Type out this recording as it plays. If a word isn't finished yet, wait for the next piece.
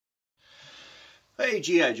Hey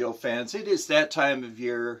G.I. Joe fans, it is that time of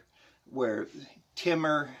year where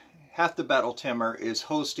Timmer, Half the Battle Timmer, is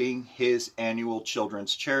hosting his annual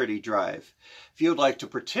children's charity drive. If you would like to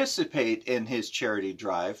participate in his charity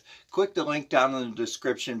drive, click the link down in the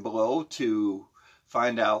description below to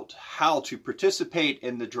find out how to participate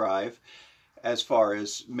in the drive as far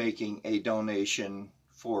as making a donation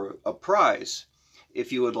for a prize.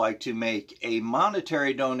 If you would like to make a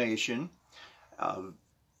monetary donation,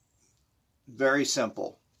 very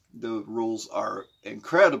simple. The rules are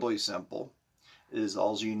incredibly simple. It is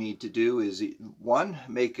all you need to do is, one,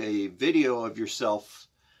 make a video of yourself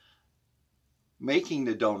making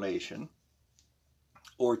the donation,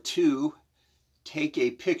 or two, take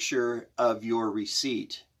a picture of your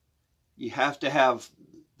receipt. You have to have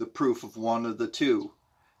the proof of one of the two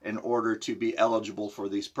in order to be eligible for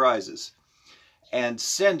these prizes. And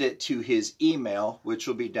send it to his email, which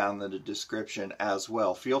will be down in the description as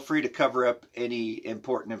well. Feel free to cover up any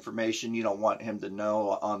important information you don't want him to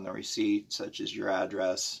know on the receipt, such as your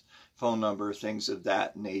address, phone number, things of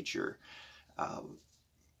that nature.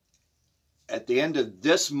 At the end of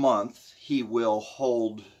this month, he will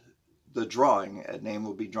hold the drawing. A name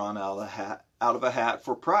will be drawn out of a hat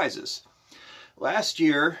for prizes. Last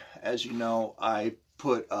year, as you know, I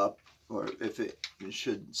put up, or if it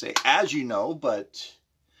should say as you know, but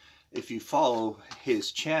if you follow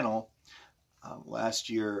his channel, last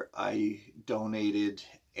year I donated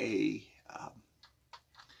a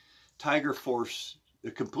Tiger Force,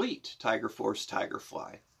 a complete Tiger Force Tiger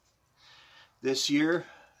Fly. This year,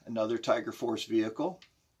 another Tiger Force vehicle,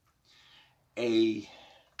 a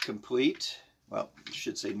complete, well, I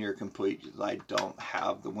should say near complete, I don't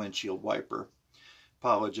have the windshield wiper.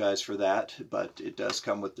 Apologize for that, but it does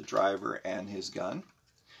come with the driver and his gun.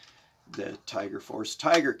 The Tiger Force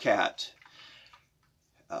Tiger Cat.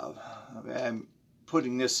 I'm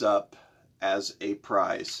putting this up as a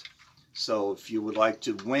prize. So if you would like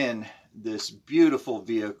to win this beautiful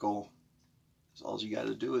vehicle, all you got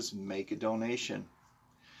to do is make a donation.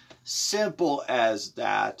 Simple as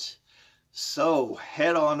that. So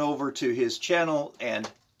head on over to his channel and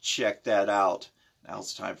check that out. Now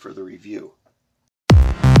it's time for the review.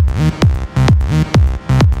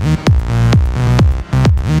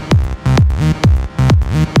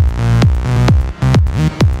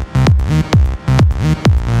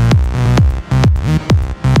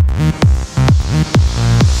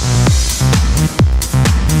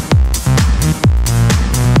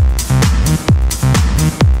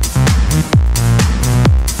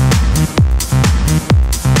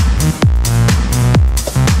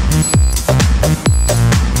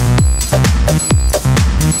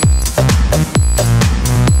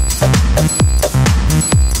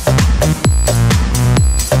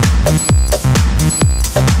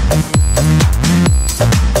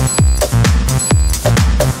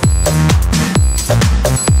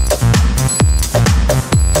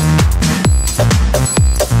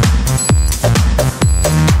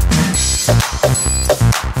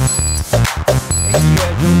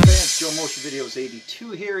 Videos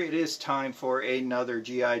 82 here. It is time for another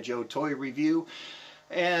G.I. Joe toy review,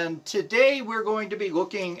 and today we're going to be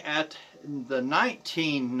looking at the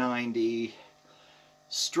 1990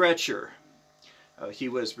 Stretcher. He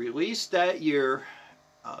was released that year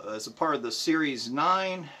as a part of the Series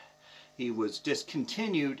 9. He was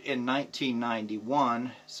discontinued in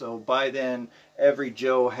 1991, so by then every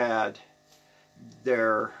Joe had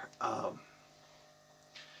their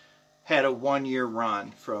had a one-year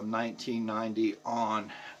run from 1990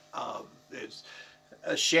 on. It's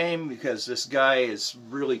a shame because this guy is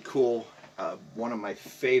really cool. One of my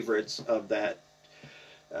favorites of that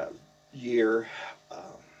year.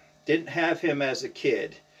 Didn't have him as a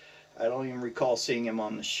kid. I don't even recall seeing him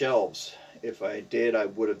on the shelves. If I did, I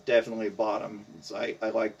would have definitely bought him. I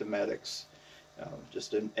like the medics,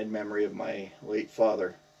 just in memory of my late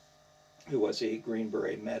father, who was a Green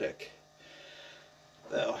Beret medic.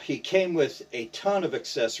 He came with a ton of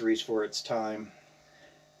accessories for its time.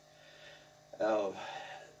 The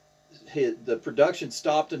production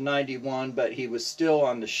stopped in 91, but he was still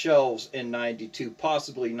on the shelves in 92,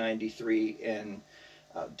 possibly 93 in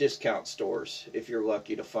discount stores, if you're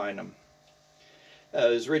lucky to find them.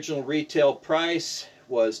 His original retail price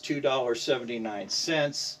was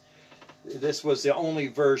 $2.79. This was the only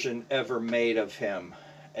version ever made of him,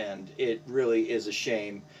 and it really is a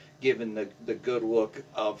shame given the good look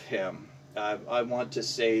of him. I want to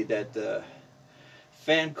say that the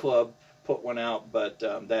fan club put one out, but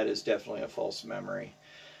that is definitely a false memory.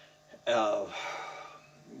 Yeah,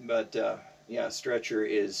 Stretcher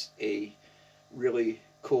is a really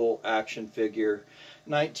cool action figure.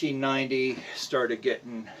 1990 started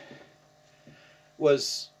getting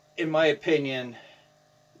was, in my opinion,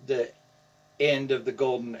 the end of the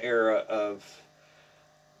golden era of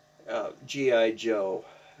G.I. Joe.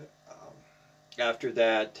 After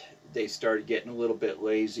that, they started getting a little bit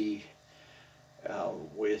lazy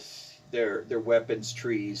with their weapons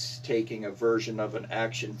trees, taking a version of an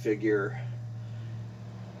action figure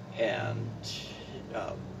and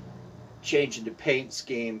changing the paint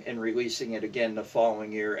scheme and releasing it again the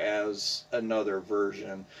following year as another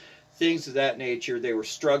version. Things of that nature. They were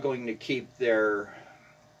struggling to keep their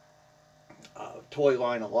toy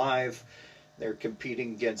line alive. They're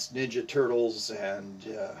competing against Ninja Turtles and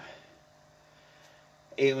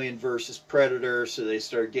Alien versus Predator, so they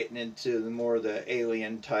started getting into more of the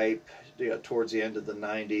Alien type, towards the end of the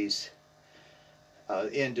 90s.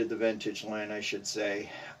 End of the vintage line, I should say.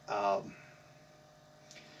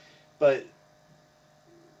 But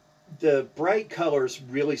the bright colors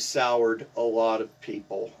really soured a lot of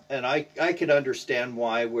people, and I could understand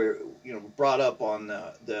why. We're brought up on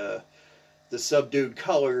the subdued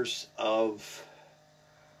colors of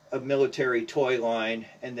a military toy line,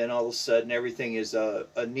 and then all of a sudden everything is a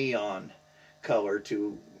neon color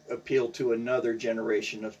to appeal to another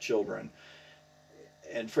generation of children.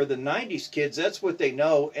 And for the 90s kids, that's what they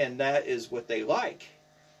know, and that is what they like.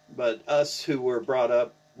 But us who were brought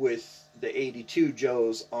up with the 82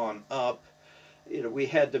 Joes on up, we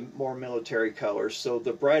had the more military colors, so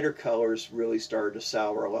the brighter colors really started to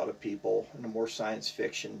sour a lot of people, and the more science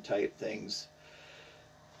fiction type things.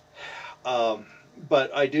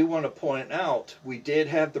 But I do want to point out, we did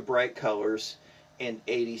have the bright colors in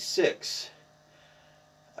 86.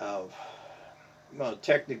 Well,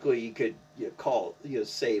 technically you could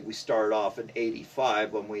say we started off in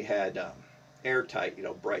 85 when we had airtight,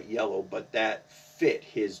 bright yellow, but that fit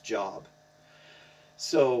his job.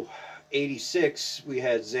 So 86 we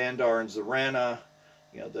had Xandar and Zorana,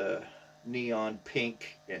 the neon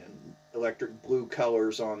pink and electric blue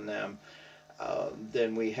colors on them.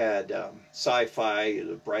 Then we had Sci-Fi,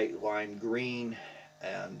 the bright lime green,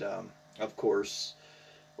 and of course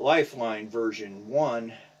Lifeline version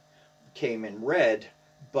 1 came in red,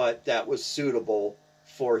 but that was suitable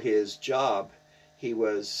for his job. He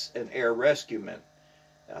was an air rescueman.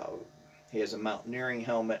 He has a mountaineering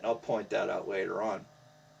helmet, and I'll point that out later on.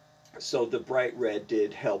 So the bright red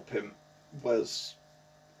did help him, was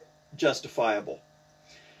justifiable.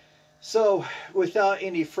 So without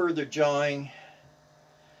any further jawing,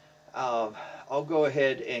 I'll go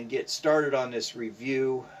ahead and get started on this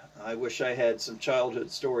review. I wish I had some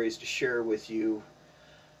childhood stories to share with you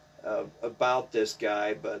about this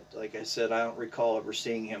guy, but like I said, I don't recall ever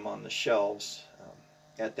seeing him on the shelves.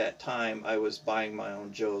 At that time, I was buying my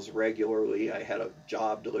own Joes regularly. I had a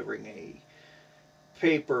job delivering a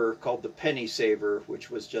paper called the Penny Saver,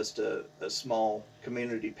 which was just a small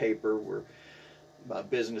community paper where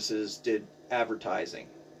businesses did advertising.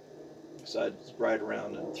 So I'd ride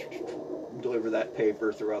around and deliver that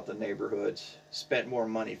paper throughout the neighborhoods. Spent more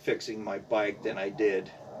money fixing my bike than I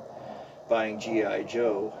did buying G.I.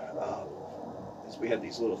 Joe. As we had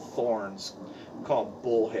these little thorns called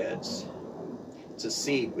bullheads. It's a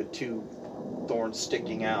seed with two thorns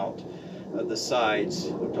sticking out of the sides,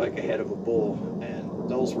 looked like a head of a bull, and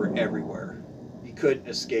those were everywhere. You couldn't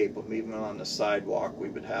escape them. Even on the sidewalk we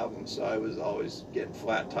would have them, so I was always getting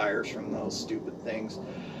flat tires from those stupid things.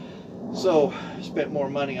 So I spent more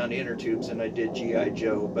money on inner tubes than I did G.I.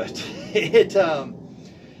 Joe, but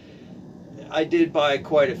I did buy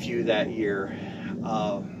quite a few that year.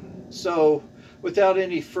 So without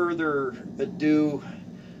any further ado,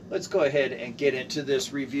 let's go ahead and get into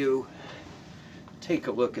this review. Take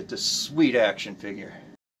a look at this sweet action figure.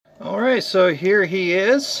 Alright, so here he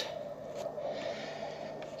is.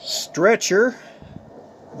 Stretcher,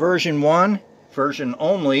 version 1, version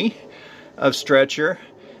only of Stretcher.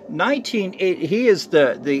 1980, he is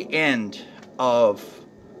the end of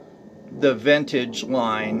the vintage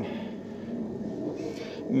line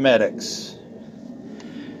medics.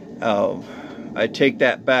 Oh, I take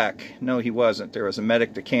that back. No, he wasn't. There was a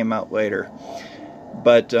medic that came out later.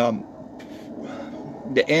 But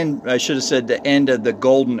the end, I should have said the end of the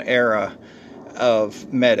golden era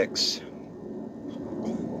of medics.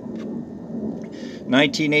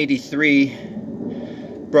 1983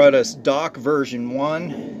 brought us Doc version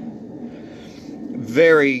 1.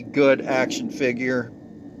 Very good action figure.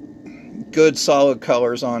 Good solid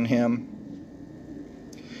colors on him.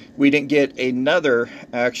 We didn't get another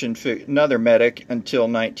another medic until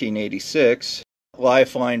 1986,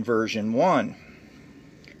 Lifeline version 1.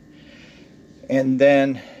 And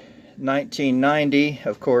then 1990,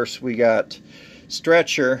 of course, we got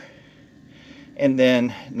Stretcher. And then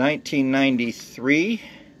 1993,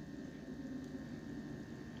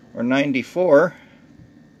 or 94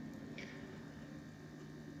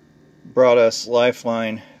 brought us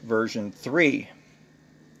Lifeline version 3.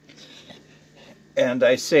 And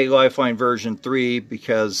I say Lifeline version 3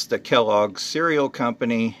 because the Kellogg cereal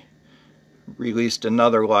company released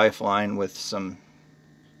another Lifeline with some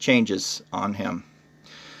changes on him.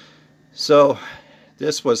 So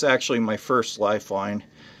this was actually my first Lifeline,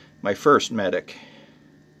 my first medic.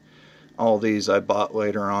 All these I bought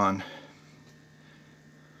later on.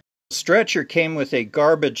 The stretcher came with a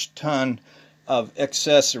garbage ton of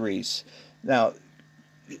accessories. Now,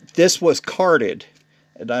 this was carded,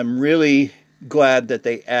 and I'm really glad that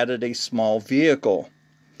they added a small vehicle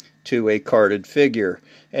to a carded figure.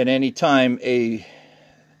 And anytime a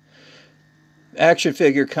action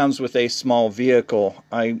figure comes with a small vehicle,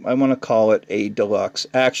 I want to call it a deluxe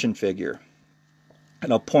action figure.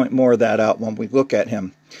 And I'll point more of that out when we look at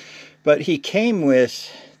him. But he came with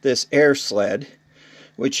this air sled,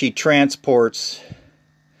 which he transports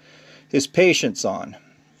his patients on.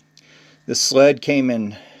 The sled came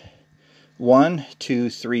in 1, 2,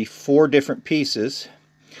 3, 4 different pieces.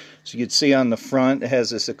 So you can see on the front it has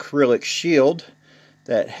this acrylic shield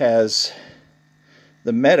that has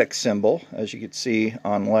the medic symbol, as you can see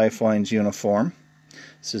on Lifeline's uniform.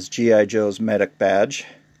 This is G.I. Joe's medic badge.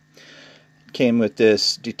 It came with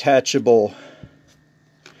this detachable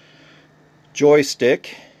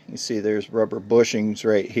joystick. You see there's rubber bushings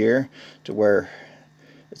right here to where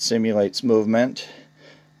it simulates movement.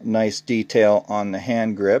 Nice detail on the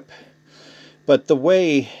hand grip. But the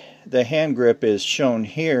way the hand grip is shown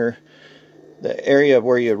here, the area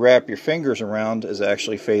where you wrap your fingers around is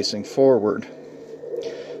actually facing forward.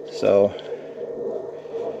 So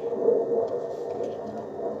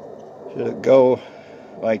should it go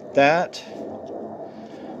like that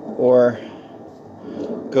or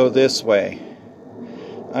go this way?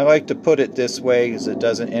 I like to put it this way because it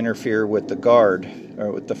doesn't interfere with the guard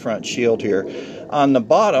or with the front shield here. On the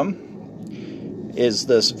bottom is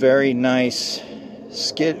this very nice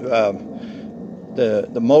skid,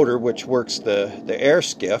 the motor which works the air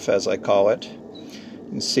skiff, as I call it. You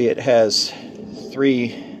can see it has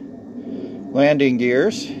 3 landing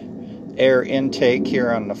gears, air intake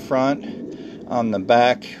here on the front. On the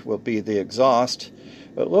back will be the exhaust.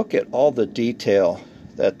 But look at all the detail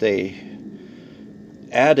that they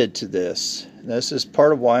added to this. This is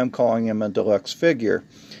part of why I'm calling him a deluxe figure.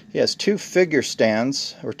 He has 2 figure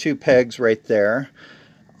stands, or 2 pegs right there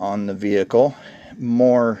on the vehicle.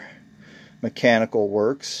 More mechanical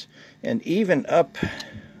works. And even up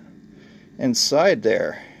inside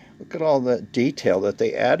there, look at all the detail that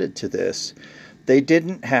they added to this. They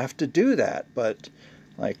didn't have to do that, but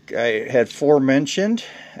like I had aforementioned,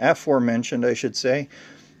 I should say,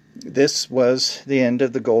 this was the end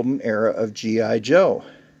of the golden era of G.I. Joe.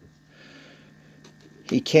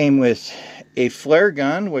 He came with a flare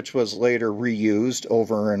gun, which was later reused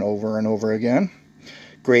over and over and over again.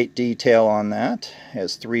 Great detail on that.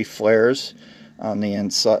 Has 3 flares on the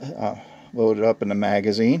inside, loaded up in the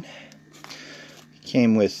magazine.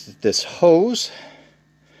 Came with this hose,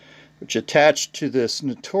 which attached to this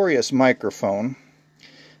notorious microphone.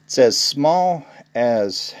 It's as small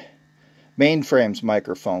as Mainframe's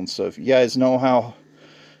microphone. So if you guys know how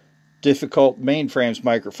difficult Mainframe's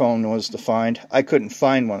microphone was to find, I couldn't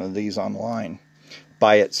find one of these online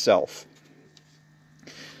by itself.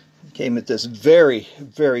 It came with this very,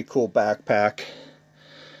 very cool backpack.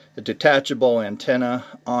 The detachable antenna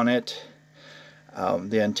on it.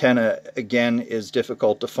 The antenna, again, is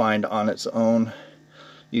difficult to find on its own.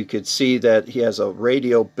 You could see that he has a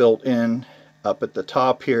radio built in up at the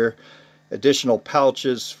top here. Additional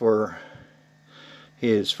pouches for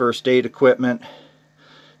his first aid equipment.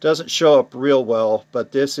 Doesn't show up real well,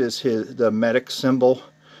 but this is the medic symbol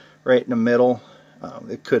right in the middle.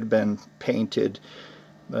 It could have been painted,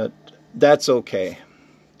 but that's okay.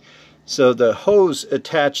 So the hose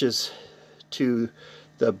attaches to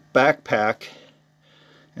the backpack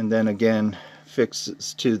and then again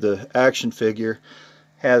fixes to the action figure.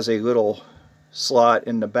 Has a little slot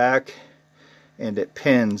in the back and it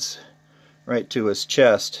pins right to his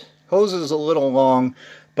chest. Hose is a little long,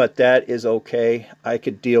 but that is okay. I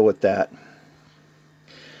could deal with that.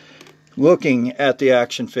 Looking at the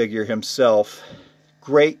action figure himself,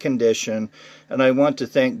 great condition, and I want to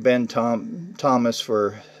thank Ben Thomas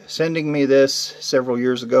for sending me this several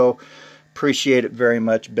years ago. Appreciate it very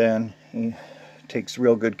much, Ben. He takes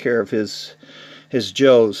real good care of his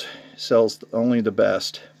Joes. Sells only the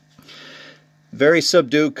best. Very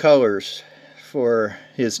subdued colors for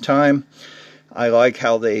his time. I like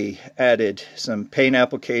how they added some paint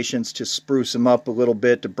applications to spruce him up a little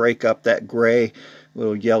bit, to break up that gray,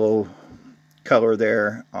 little yellow color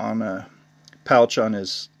there on a pouch on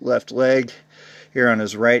his left leg. Here on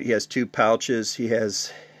his right, he has two pouches. He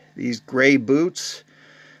has these gray boots,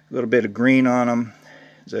 a little bit of green on them.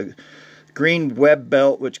 There's a green web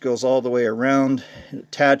belt which goes all the way around. It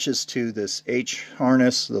attaches to this H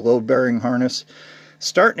harness, the load bearing harness.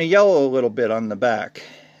 Starting to yellow a little bit on the back.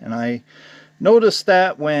 And I noticed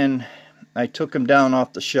that when I took him down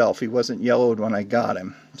off the shelf. He wasn't yellowed when I got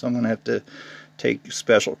him. So I'm going to have to take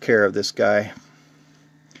special care of this guy.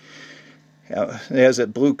 He has a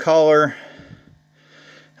blue collar.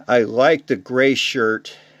 I like the gray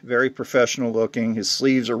shirt. Very professional looking. His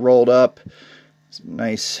sleeves are rolled up. Some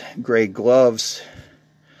nice gray gloves.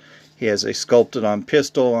 He has a sculpted on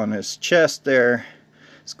pistol on his chest there.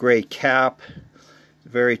 His gray cap. At the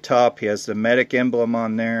very top he has the medic emblem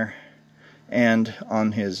on there and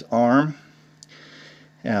on his arm.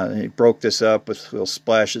 He broke this up with little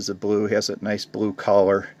splashes of blue. He has a nice blue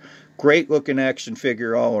collar. Great looking action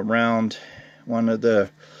figure all around. One of the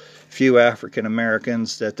few African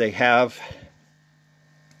Americans that they have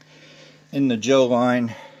in the Joe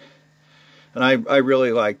line. And I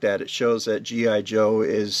really like that. It shows that G.I. Joe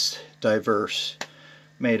is diverse.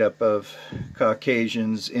 Made up of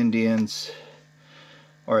Caucasians, Indians,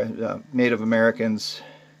 or Native Americans.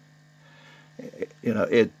 You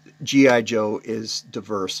know, G.I. Joe is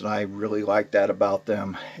diverse, and I really like that about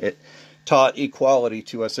them. It taught equality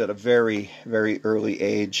to us at a very, very early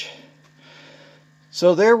age.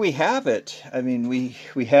 So there we have it. I mean, we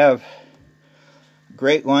have a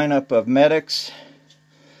great lineup of medics.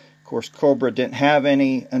 Of course, Cobra didn't have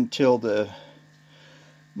any until the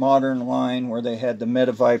modern line where they had the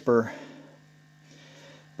Metaviper.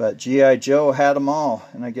 But G.I. Joe had them all,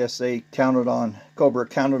 and I guess they counted on, Cobra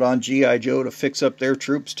counted on G.I. Joe to fix up their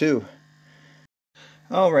troops too.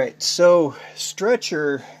 Alright, so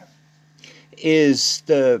Stretcher is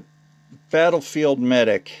the battlefield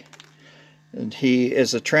medic, and he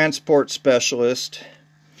is a transport specialist.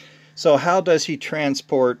 So how does he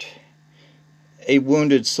transport a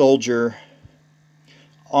wounded soldier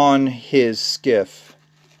on his skiff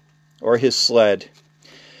or his sled?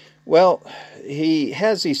 Well, he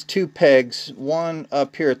has these two pegs, one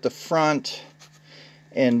up here at the front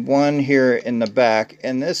and one here in the back,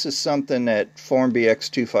 and this is something that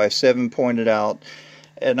FormBX257 pointed out,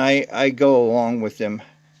 and I go along with him.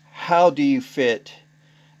 How do you fit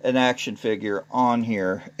an action figure on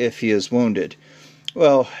here if he is wounded?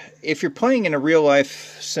 Well, if you're playing in a real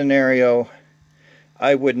life scenario,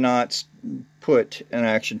 I would not put an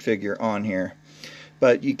action figure on here,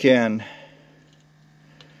 but you can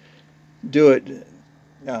do it,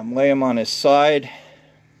 lay him on his side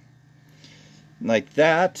like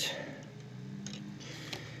that,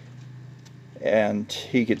 and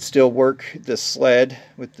he could still work the sled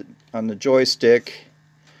with on the joystick,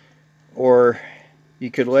 or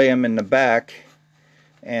you could lay him in the back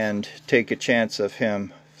and take a chance of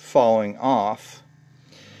him falling off,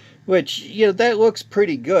 which, you know, that looks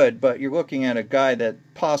pretty good, but you're looking at a guy that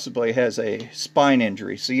possibly has a spine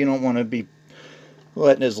injury, so you don't want to be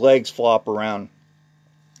letting his legs flop around.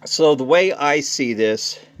 So the way I see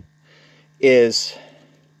this is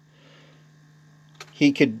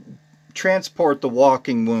he could transport the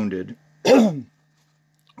walking wounded.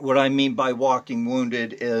 What I mean by walking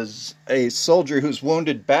wounded is a soldier who's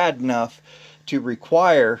wounded bad enough to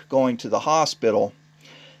require going to the hospital,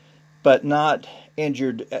 but not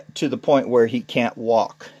injured to the point where he can't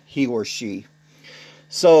walk, he or she.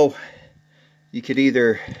 So you could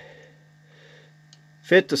either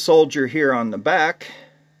fit the soldier here on the back,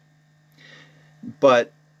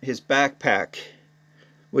 but his backpack,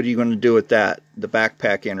 what are you going to do with that? The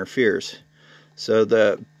backpack interferes. So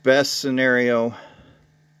the best scenario,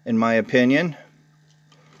 in my opinion,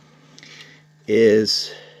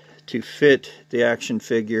 is to fit the action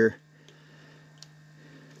figure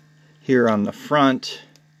here on the front.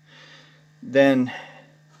 Then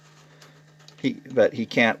but he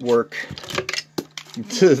can't work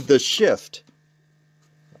the shift.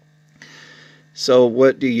 So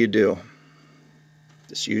what do you do?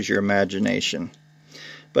 Just use your imagination.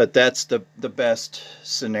 But that's the best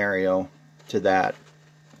scenario to that.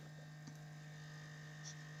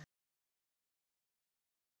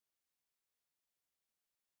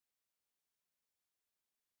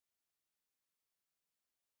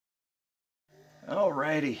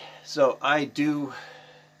 Alrighty, so I do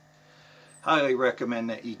highly recommend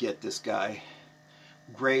that you get this guy.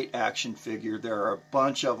 Great action figure. There are a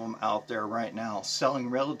bunch of them out there right now selling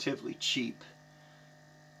relatively cheap.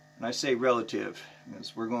 And I say relative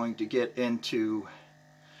because we're going to get into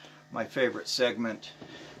my favorite segment,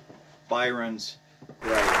 Byron's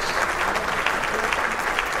Price.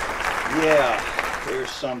 Yeah,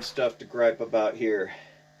 there's some stuff to gripe about here.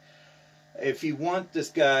 If you want this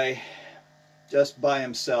guy just by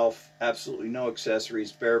himself, absolutely no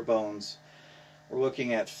accessories, bare bones, we're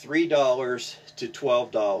looking at $3 to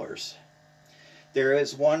 $12. There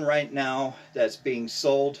is one right now that's being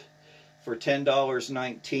sold for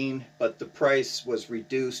 $10.19, but the price was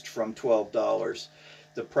reduced from $12.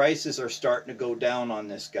 The prices are starting to go down on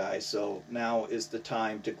this guy, so now is the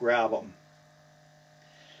time to grab them.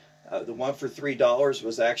 The one for $3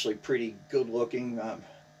 was actually pretty good looking,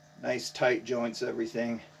 nice tight joints,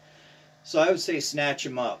 everything. So I would say snatch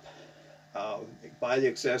him up. Buy the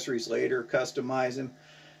accessories later, customize him,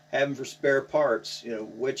 have him for spare parts, you know,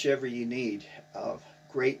 whichever you need.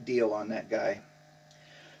 Great deal on that guy.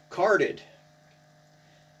 Carded.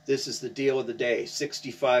 This is the deal of the day,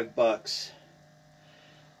 65 bucks.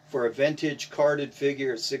 For a vintage carded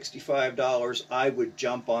figure at $65, I would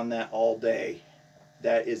jump on that all day.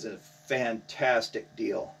 That is a fantastic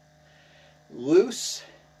deal. Loose,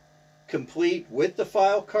 complete with the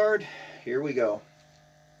file card. Here we go.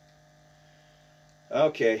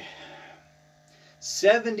 Okay.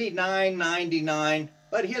 $79.99,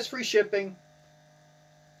 but he has free shipping.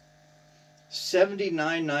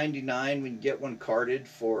 $79.99 when you get one carded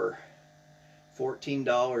for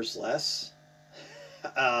 $14 less.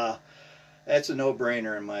 That's a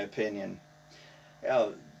no-brainer in my opinion.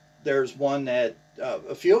 There's one that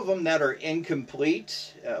a few of them that are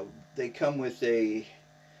incomplete. They come with the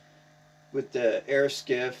air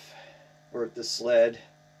skiff or the sled.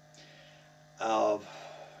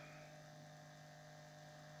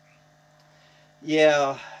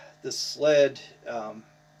 Yeah, the sled.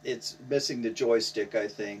 It's missing the joystick, I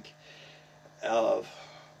think.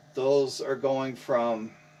 Those are going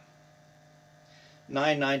from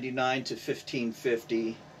 $9.99 to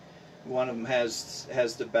 $15.50. One of them has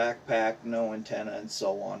the backpack, no antenna, and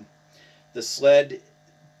so on. The sled,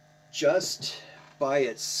 just by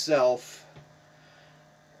itself.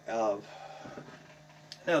 Now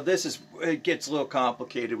it gets a little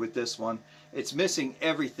complicated with this one. It's missing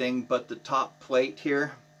everything but the top plate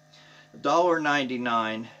here.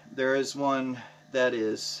 $1.99. There is one that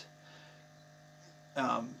is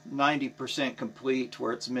 90% complete,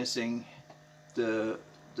 where it's missing the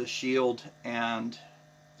shield and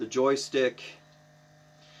the joystick.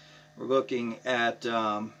 We're looking at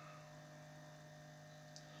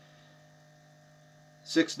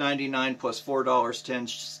 $6.99 plus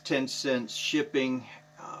 $4.10 shipping.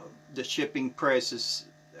 The shipping prices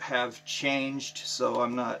have changed, so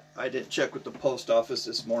I didn't check with the post office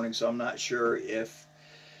this morning, so I'm not sure if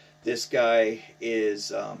this guy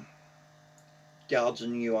is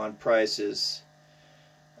gouging you on prices.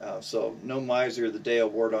 So no Miser of the Day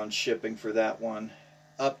award on shipping for that one.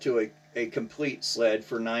 Up to a complete sled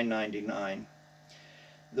for $9.99.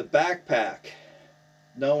 The backpack,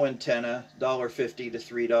 no antenna, $1.50 to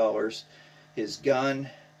 $3. His gun,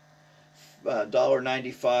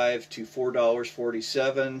 $1.95 to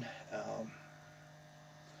 $4.47.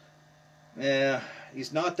 Yeah,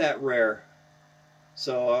 he's not that rare,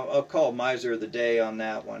 so I'll call Miser of the Day on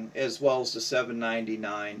that one, as well as the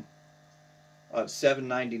 $7.99,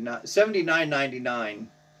 $79.99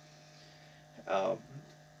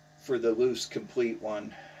 for the loose complete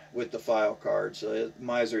one with the file card. So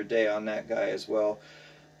Miser Day on that guy as well.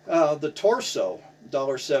 The torso,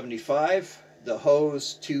 $1.75. The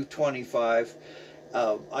hose, $2.25.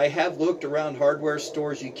 I have looked around hardware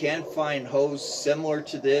stores. You can find hose similar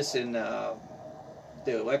to this in the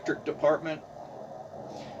electric department,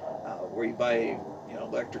 where you buy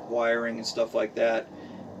electric wiring and stuff like that.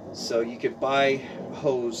 So you could buy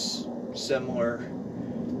hose similar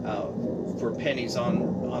for pennies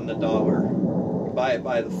on the dollar. You buy it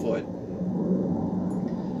by the foot.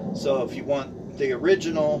 So if you want the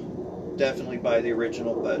original, definitely buy the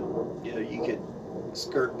original, but you could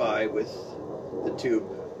skirt by with the tube,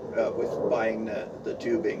 with buying the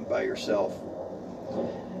tubing by yourself.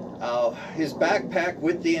 His backpack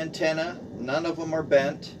with the antenna, none of them are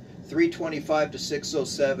bent, $3.25 to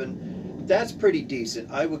 $6.07. That's pretty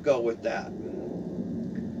decent. I would go with that.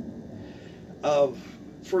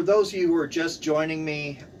 For those of you who are just joining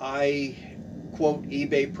me, I quote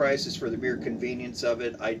eBay prices for the mere convenience of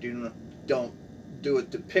it. I don't do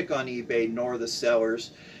it to pick on eBay nor the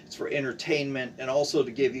sellers. It's for entertainment and also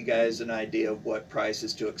to give you guys an idea of what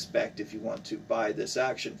prices to expect if you want to buy this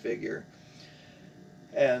action figure.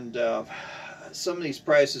 And some of these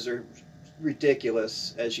prices are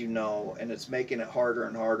ridiculous, as you know, and it's making it harder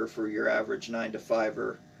and harder for your average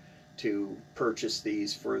 9-to-5er to purchase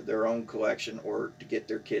these for their own collection or to get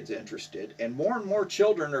their kids interested. And more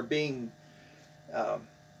children are being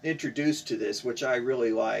introduced to this, which I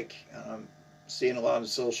really like. Seeing a lot of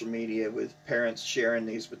social media with parents sharing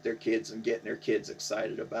these with their kids and getting their kids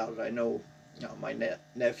excited about it. I know, my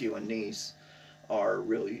nephew and niece are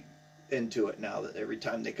really into it now, that every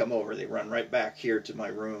time they come over they run right back here to my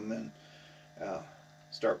room and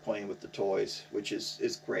start playing with the toys, which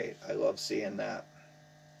is great. I love seeing that.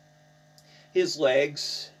 His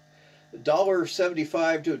legs,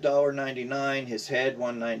 $1.75 to $1.99. His head,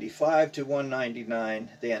 $1.95 to $1.99.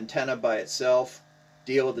 The antenna by itself,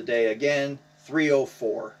 deal of the day again,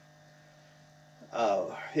 $3.04.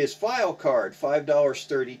 His file card,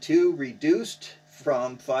 $5.32, reduced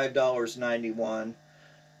from $5.91.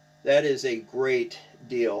 That is a great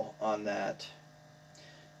deal on that.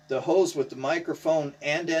 The hose with the microphone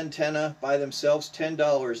and antenna by themselves,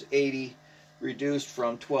 $10.80, reduced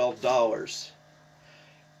from $12.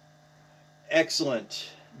 Excellent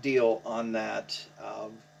deal on that.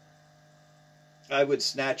 I would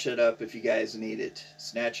snatch it up if you guys need it.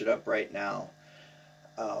 Snatch it up right now.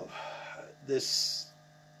 This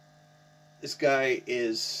guy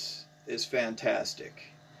is fantastic.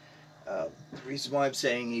 The reason why I'm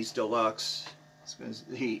saying he's deluxe is because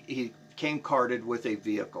he came carded with a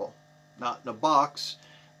vehicle, not in a box,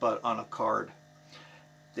 but on a card.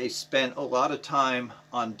 They spent a lot of time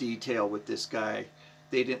on detail with this guy.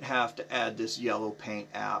 They didn't have to add this yellow paint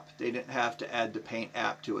app. They didn't have to add the paint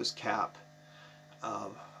app to his cap.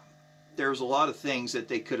 There's a lot of things that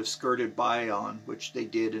they could have skirted by on, which they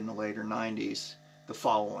did in the later 90s, the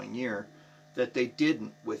following year, that they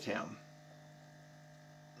didn't with him.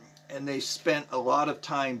 And they spent a lot of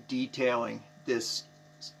time detailing this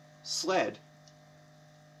sled.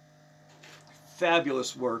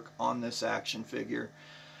 Fabulous work on this action figure.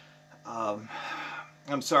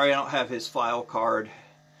 I'm sorry I don't have his file card.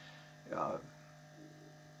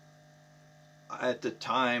 At the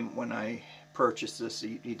time when I purchased this,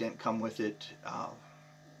 he didn't come with it.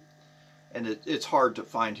 And it's hard to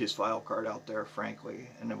find his file card out there, frankly.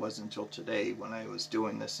 And it wasn't until today when I was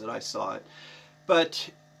doing this that I saw it. But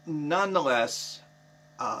nonetheless,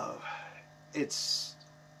 I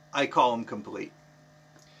call him complete.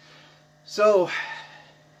 So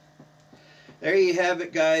there you have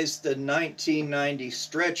it, guys. The 1990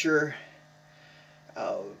 stretcher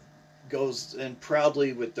goes in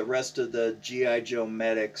proudly with the rest of the G.I. Joe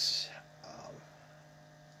medics.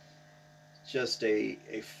 Just a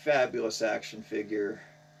fabulous action figure.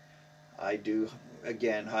 I do,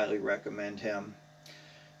 again, highly recommend him.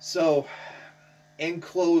 So, in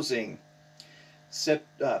closing,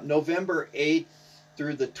 November 8th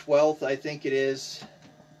through the 12th, I think it is.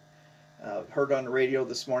 Heard on the radio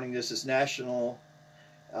this morning, this is National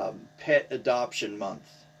Pet Adoption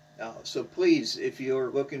Month. So please, if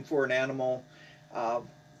you're looking for an animal,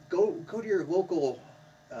 go to your local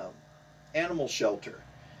animal shelter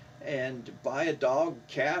and buy a dog,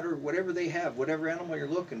 cat, or whatever they have, whatever animal you're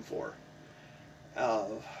looking for.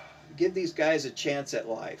 Give these guys a chance at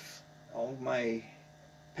life. All my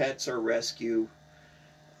pets are rescue.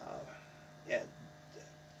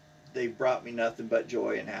 They brought me nothing but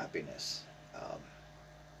joy and happiness.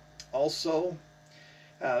 Also,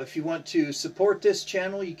 if you want to support this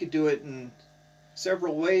channel, you could do it in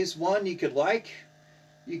several ways. One, you could like,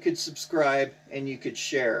 you could subscribe, and you could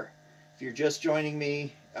share. If you're just joining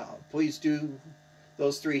me, please do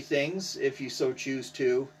those three things if you so choose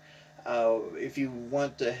to. If you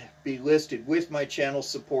want to be listed with my channel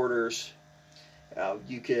supporters,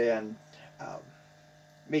 you can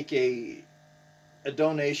make a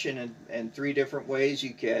donation in three different ways.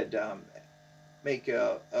 You could make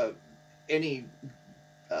any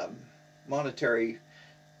monetary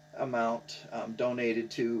amount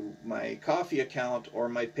donated to my Ko-fi account or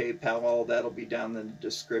my PayPal. All that'll be down in the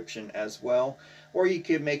description as well. Or you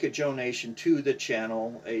could make a donation to the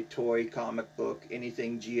channel, a toy, comic book,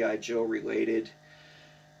 anything G.I. Joe related.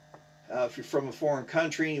 If you're from a foreign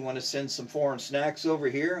country and you want to send some foreign snacks over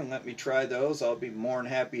here and let me try those, I'll be more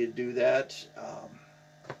than happy to do that.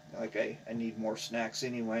 I need more snacks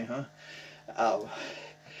anyway, huh?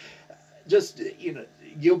 Just,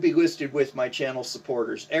 you'll be listed with my channel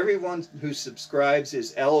supporters. Everyone who subscribes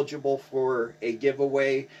is eligible for a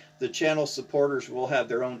giveaway. The channel supporters will have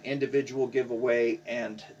their own individual giveaway,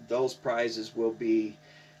 and those prizes will be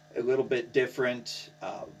a little bit different,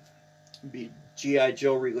 be G.I.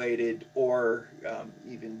 Joe related, or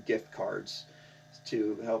even gift cards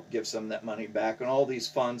to help give some of that money back. And all these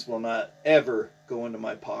funds will not ever go into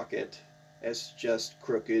my pocket. It's just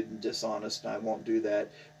crooked and dishonest, and I won't do that.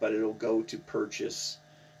 But it'll go to purchase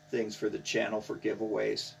things for the channel for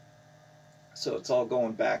giveaways. So it's all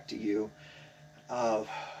going back to you.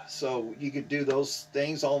 So you could do those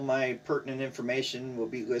things. All my pertinent information will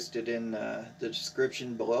be listed in the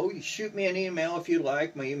description below. You shoot me an email if you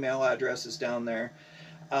like. My email address is down there.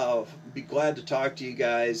 I'll be glad to talk to you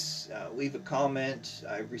guys. Leave a comment.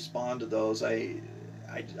 I respond to those. I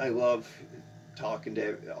love talking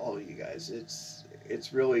to all of you guys.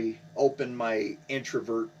 It's really opened my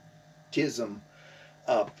introvertism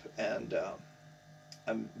up, and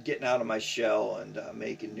I'm getting out of my shell and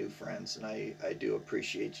making new friends, and I do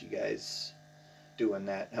appreciate you guys doing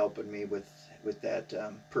that, helping me with that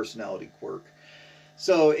personality quirk.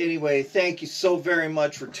 So anyway, thank you so very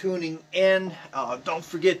much for tuning in. Don't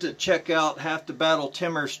forget to check out Half the Battle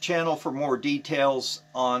Timmer's channel for more details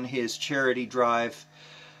on his charity drive.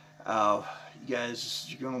 You guys,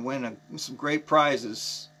 you're going to win some great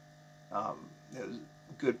prizes. It was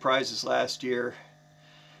good prizes last year,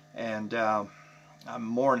 and I'm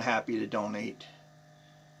more than happy to donate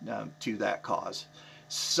to that cause.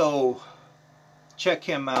 So check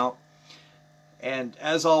him out. And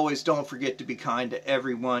as always, don't forget to be kind to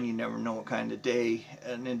everyone. You never know what kind of day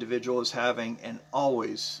an individual is having. And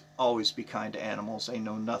always, always be kind to animals. They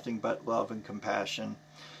know nothing but love and compassion.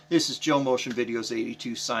 This is Joe Motion Videos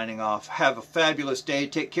 82 signing off. Have a fabulous day.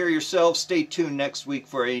 Take care of yourselves. Stay tuned next week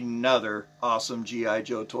for another awesome G.I.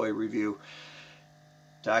 Joe toy review.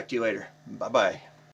 Talk to you later. Bye-bye.